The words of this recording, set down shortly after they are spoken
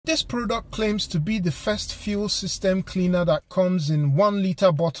This product claims to be the first fuel system cleaner that comes in 1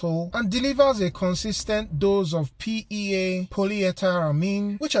 liter bottle and delivers a consistent dose of PEA,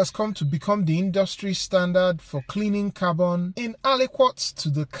 polyethylamine, which has come to become the industry standard for cleaning carbon in aliquots to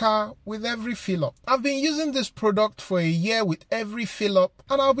the car with every fill-up. I've been using this product for a year with every fill-up,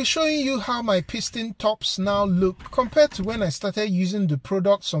 and I'll be showing you how my piston tops now look compared to when I started using the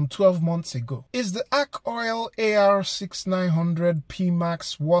product some 12 months ago. Is the Archoil AR6900-P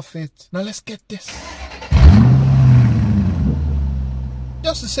Max worth it? Now let's get this.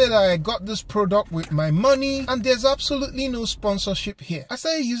 Just to say that I got this product with my money, and there's absolutely no sponsorship here. I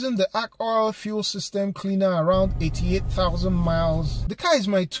started using the Archoil fuel system cleaner around 88,000 miles. The car is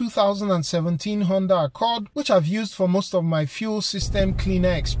my 2017 Honda Accord, which I've used for most of my fuel system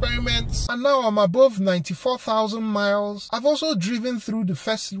cleaner experiments, and now I'm above 94,000 miles. I've also driven through the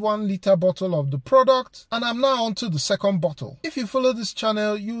first 1 liter bottle of the product, and I'm now onto the second bottle. If you follow this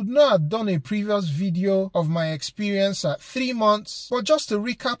channel, you would know I've done a previous video of my experience at 3 months, but just to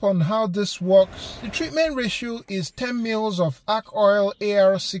recap on how this works, the treatment ratio is 10 mils of Archoil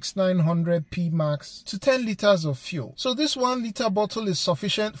AR6900-P Max to 10 liters of fuel. So this 1 liter bottle is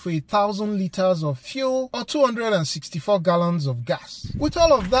sufficient for 1,000 liters of fuel or 264 gallons of gas. With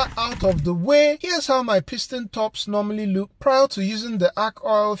all of that out of the way, here's how my piston tops normally look prior to using the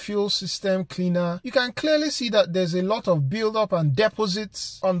Archoil fuel system cleaner. You can clearly see that there's a lot of buildup and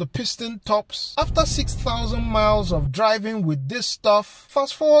deposits on the piston tops. After 6,000 miles of driving with this stuff,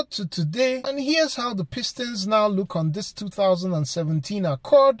 fast forward to today, and here's how the pistons now look on this 2017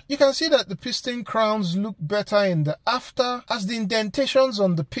 Accord. You can see that the piston crowns look better in the after, as the indentations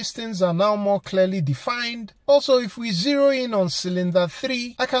on the pistons are now more clearly defined. Also, if we zero in on cylinder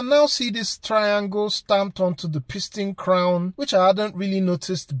 3, I can now see this triangle stamped onto the piston crown, which I hadn't really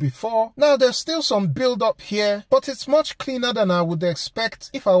noticed before. Now, there's still some build-up here, but it's much cleaner than I would expect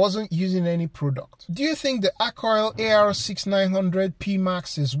if I wasn't using any product. Do you think the Archoil AR6900-P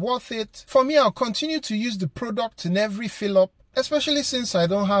Max is worth it? For me, I'll continue to use the product in every fill-up, especially since I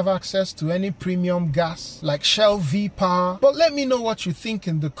don't have access to any premium gas like Shell V-Power. But let me know what you think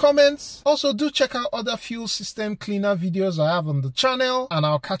in the comments. Also, do check out other fuel system cleaner videos I have on the channel, and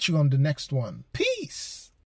I'll catch you on the next one. Peace!